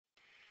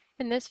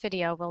In this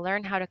video, we'll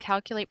learn how to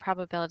calculate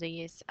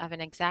probabilities of an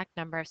exact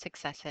number of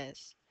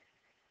successes.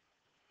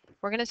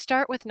 We're going to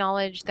start with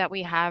knowledge that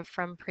we have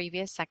from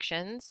previous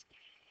sections,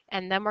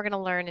 and then we're going to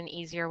learn an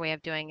easier way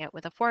of doing it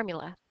with a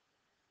formula.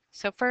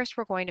 So first,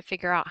 we're going to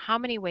figure out how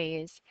many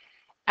ways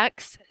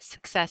X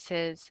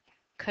successes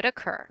could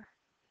occur.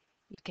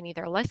 You can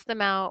either list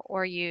them out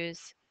or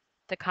use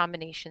the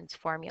combinations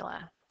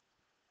formula.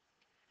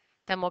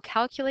 Then we'll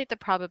calculate the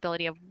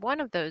probability of one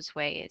of those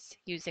ways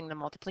using the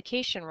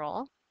multiplication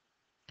rule.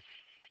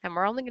 And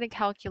we're only going to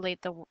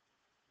calculate the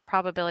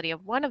probability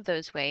of one of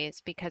those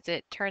ways because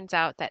it turns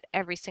out that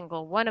every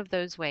single one of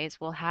those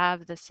ways will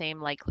have the same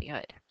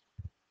likelihood.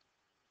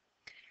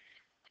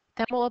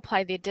 Then we'll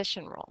apply the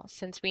addition rule.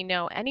 Since we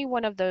know any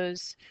one of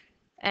those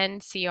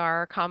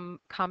NCR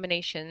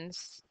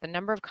combinations, the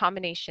number of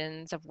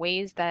combinations of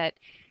ways that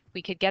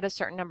we could get a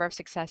certain number of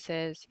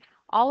successes,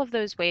 all of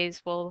those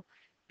ways will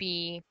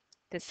be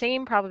the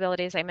same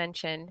probability as I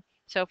mentioned.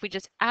 So if we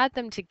just add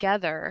them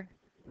together,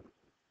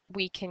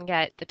 we can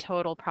get the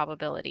total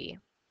probability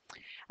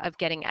of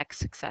getting X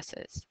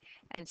successes.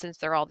 And since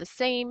they're all the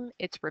same,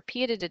 it's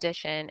repeated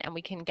addition, and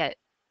we can get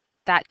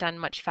that done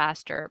much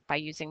faster by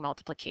using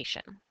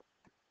multiplication.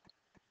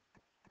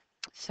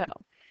 So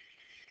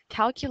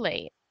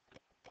calculate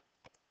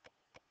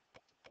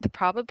the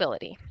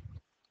probability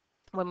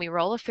when we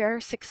roll a fair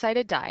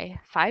six-sided die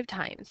 5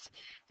 times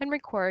and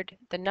record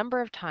the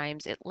number of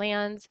times it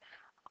lands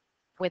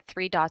with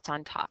 3 dots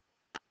on top.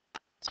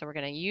 So we're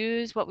going to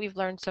use what we've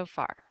learned so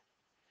far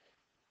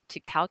to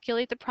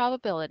calculate the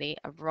probability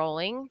of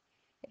rolling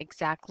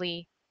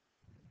exactly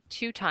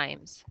 2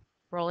 times,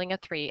 rolling a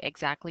 3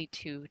 exactly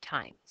 2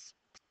 times.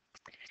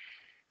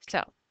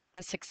 So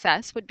a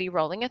success would be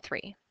rolling a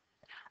 3.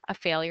 A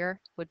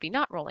failure would be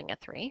not rolling a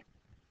 3.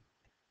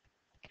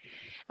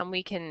 And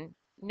we can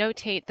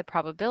notate the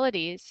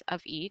probabilities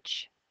of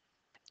each.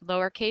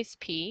 Lowercase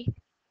p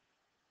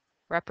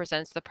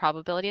represents the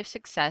probability of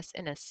success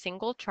in a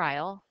single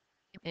trial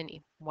in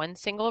one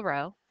single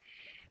row,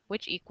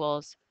 which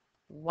equals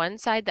one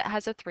side that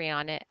has a 3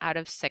 on it out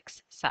of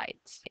 6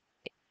 sides.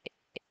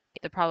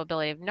 The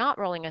probability of not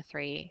rolling a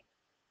 3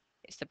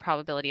 is the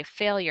probability of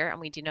failure, and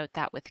we denote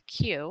that with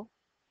Q.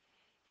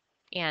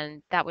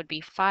 And that would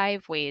be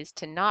 5 ways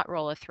to not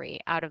roll a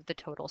 3 out of the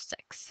total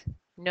 6.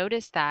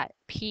 Notice that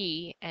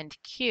P and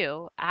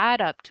Q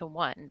add up to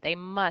 1. They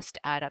must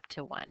add up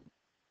to 1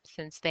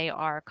 since they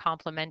are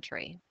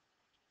complementary.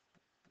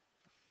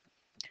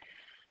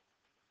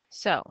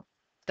 So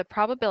the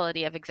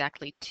probability of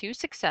exactly 2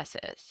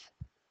 successes,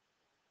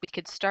 we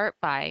could start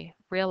by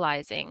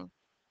realizing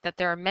that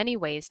there are many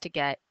ways to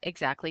get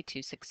exactly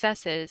 2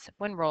 successes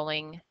when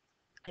rolling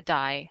a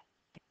die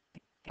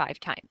 5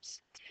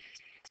 times.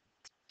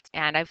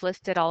 And I've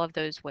listed all of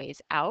those ways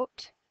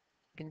out.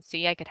 You can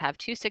see I could have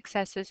 2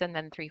 successes and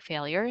then 3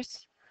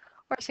 failures,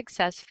 or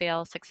success,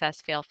 fail,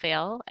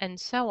 fail, and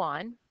so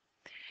on.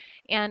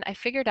 And I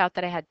figured out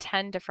that I had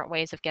 10 different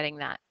ways of getting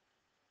that.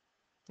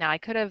 Now I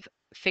could have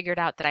figured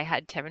out that I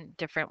had 10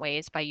 different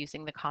ways by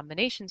using the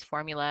combinations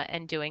formula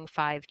and doing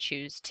 5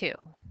 choose 2.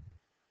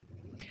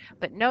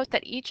 But note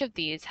that each of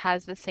these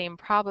has the same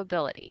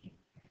probability.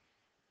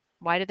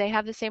 Why do they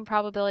have the same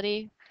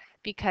probability?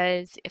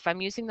 Because if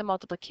I'm using the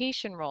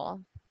multiplication rule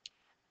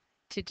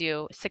to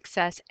do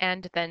success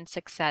and then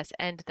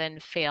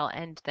fail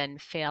and then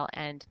fail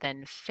and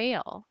then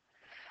fail,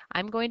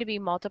 I'm going to be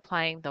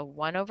multiplying the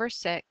 1 over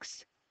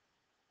 6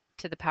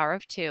 to the power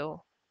of 2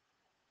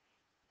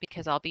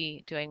 because I'll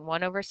be doing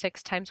 1 over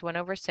 6 times 1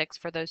 over 6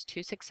 for those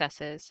 2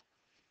 successes.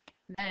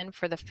 Then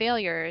for the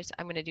failures,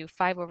 I'm going to do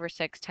 5 over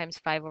 6 times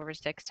 5 over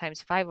 6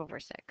 times 5 over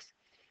 6,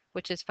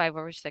 which is 5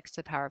 over 6 to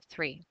the power of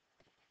 3.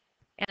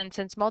 And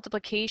since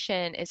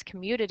multiplication is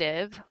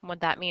commutative, what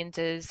that means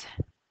is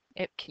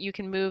you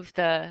can move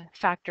the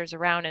factors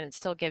around and it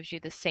still gives you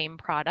the same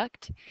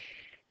product.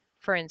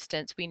 For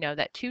instance, we know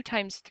that 2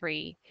 times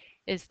 3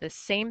 is the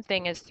same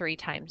thing as 3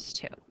 times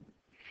 2.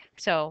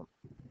 So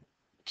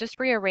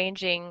just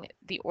rearranging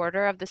the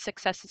order of the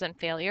successes and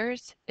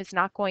failures is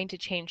not going to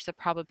change the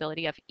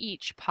probability of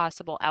each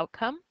possible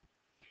outcome.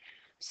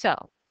 So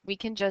we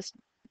can just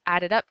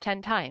add it up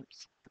 10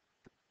 times.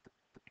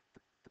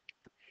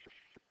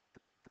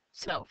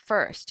 So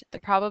first, the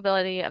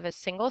probability of a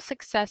single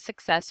success,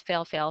 success,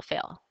 fail, fail,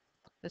 fail.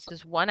 This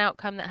is one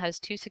outcome that has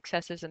 2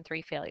 successes and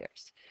 3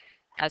 failures.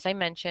 As I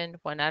mentioned,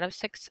 1 out of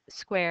 6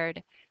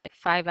 squared,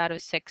 5 out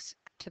of 6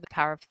 to the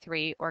power of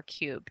 3 or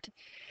cubed.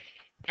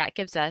 That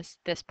gives us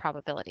this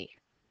probability.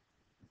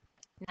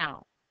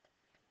 Now,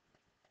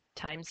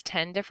 times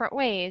 10 different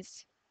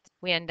ways,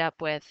 we end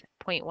up with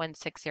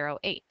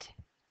 0.1608.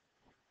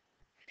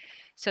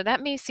 So that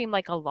may seem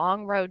like a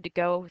long road to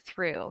go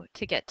through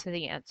to get to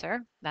the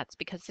answer. That's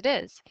because it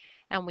is.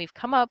 And we've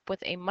come up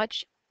with a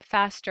much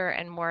faster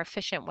and more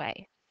efficient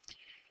way.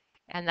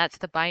 And that's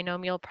the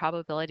binomial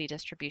probability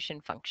distribution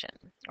function,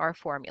 or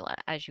formula,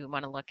 as you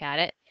want to look at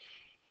it.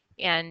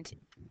 And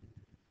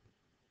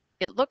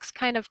it looks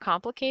kind of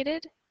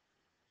complicated,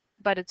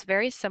 but it's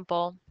very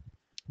simple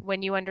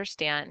when you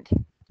understand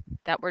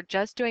that we're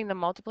just doing the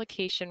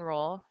multiplication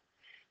rule,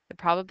 the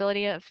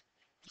probability of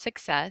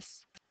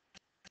success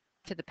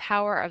to the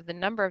power of the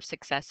number of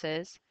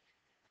successes,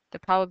 the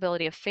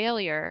probability of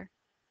failure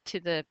to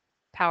the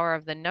power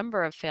of the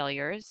number of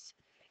failures.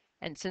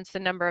 And since the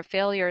number of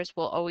failures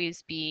will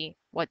always be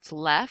what's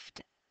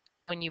left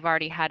when you've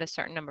already had a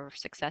certain number of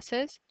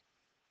successes,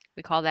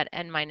 we call that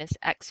n minus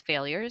x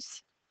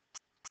failures.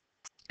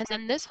 And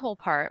then this whole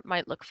part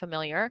might look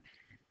familiar.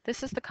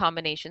 This is the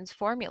combinations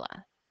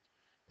formula.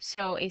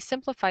 So a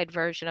simplified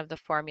version of the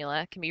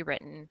formula can be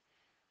written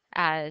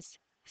as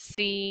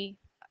C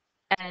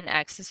n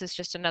x. This is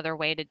just another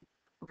way to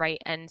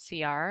write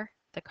NCR,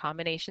 the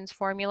combinations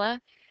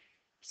formula.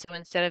 So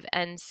instead of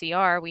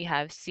NCR, we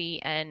have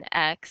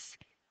CNX,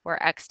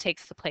 where x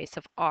takes the place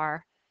of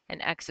r,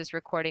 and x is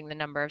recording the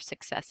number of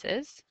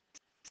successes,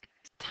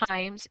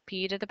 times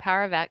p to the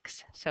power of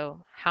x,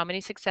 so how many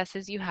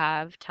successes you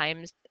have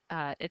times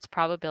its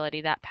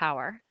probability, that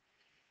power,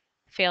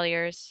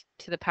 failures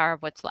to the power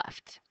of what's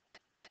left.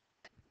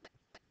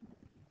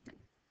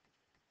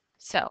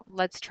 So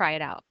let's try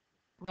it out.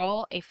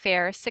 Roll a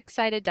fair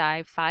six-sided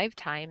die 5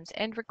 times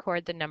and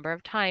record the number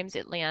of times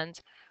it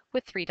lands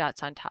with 3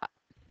 dots on top.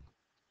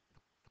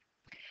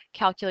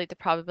 Calculate the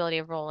probability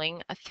of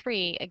rolling a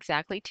 3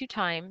 exactly 2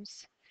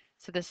 times.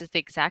 So this is the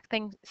exact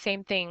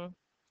same thing,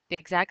 the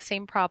exact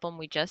same problem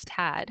we just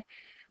had,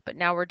 but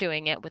now we're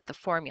doing it with the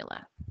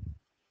formula.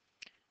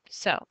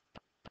 So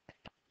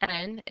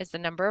n is the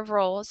number of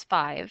rolls,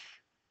 5,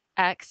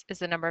 x is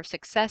the number of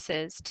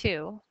successes,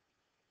 2,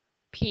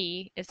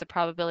 p is the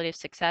probability of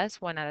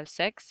success, 1 out of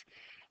 6,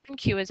 and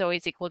q is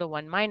always equal to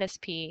 1 minus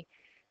p,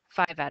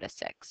 5 out of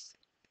 6.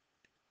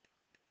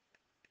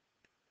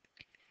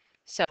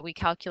 So we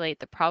calculate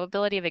the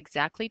probability of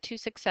exactly 2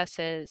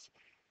 successes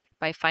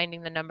by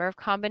finding the number of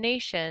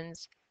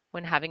combinations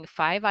when having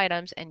 5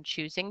 items and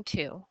choosing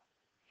 2.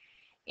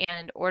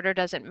 And order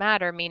doesn't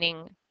matter,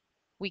 meaning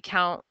we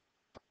count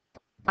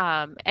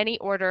any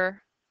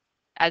order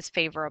as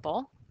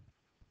favorable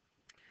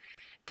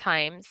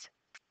times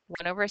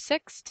 1 over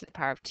 6 to the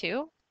power of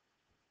 2,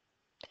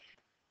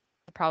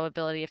 the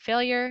probability of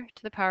failure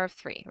to the power of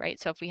 3, right?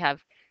 So if we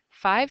have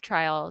 5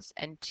 trials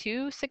and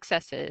 2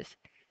 successes,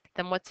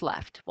 then what's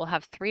left? We'll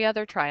have 3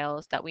 other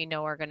trials that we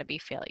know are going to be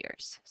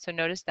failures. So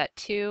notice that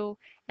 2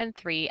 and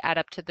 3 add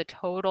up to the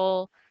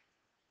total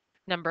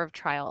number of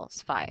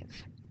trials, 5.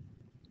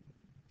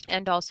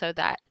 And also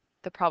that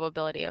the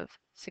probability of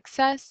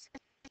success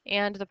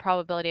and the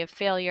probability of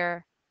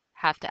failure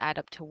have to add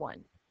up to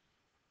 1.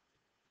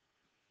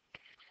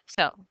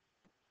 So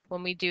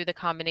when we do the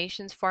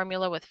combinations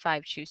formula with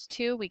 5 choose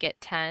 2, we get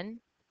 10.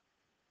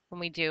 When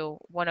we do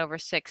 1 over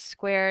 6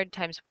 squared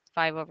times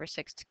 5 over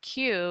 6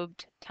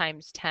 cubed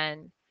times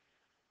 10,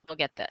 we'll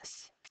get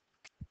this.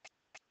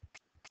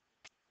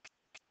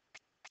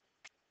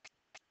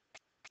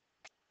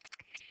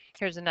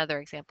 Here's another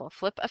example.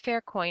 Flip a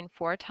fair coin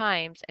 4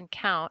 times and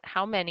count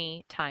how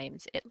many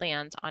times it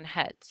lands on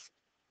heads.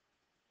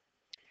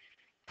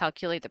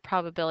 Calculate the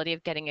probability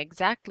of getting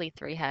exactly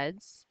 3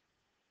 heads.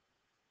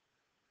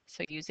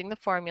 So using the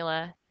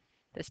formula,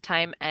 this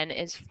time n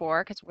is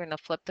 4 because we're going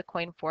to flip the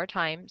coin 4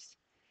 times.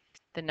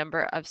 The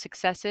number of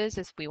successes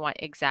is we want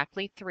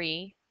exactly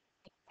 3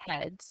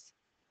 heads.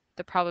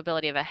 The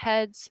probability of a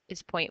heads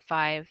is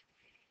 0.5,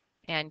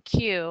 and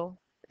q,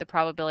 the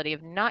probability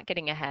of not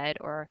getting a head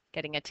or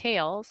getting a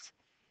tails,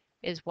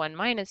 is 1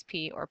 minus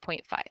p, or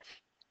 0.5.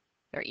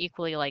 They're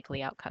equally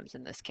likely outcomes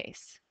in this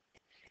case.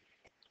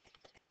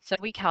 So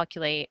we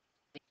calculate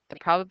the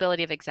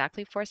probability of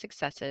exactly 4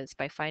 successes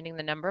by finding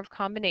the number of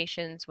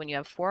combinations when you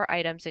have 4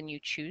 items and you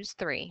choose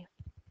 3,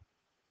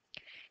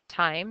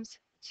 times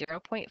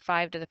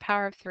 0.5 to the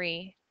power of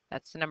 3,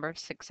 that's the number of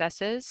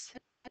successes,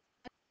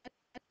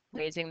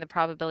 raising the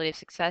probability of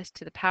success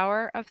to the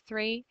power of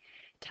 3,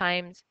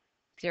 times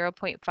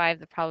 0.5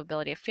 the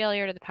probability of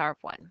failure to the power of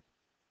 1.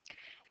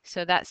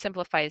 So that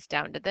simplifies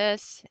down to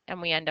this,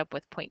 and we end up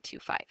with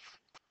 0.25.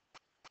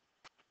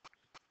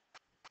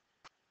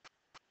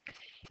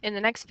 In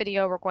the next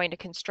video, we're going to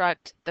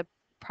construct the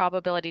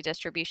probability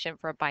distribution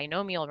for a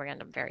binomial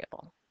random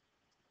variable.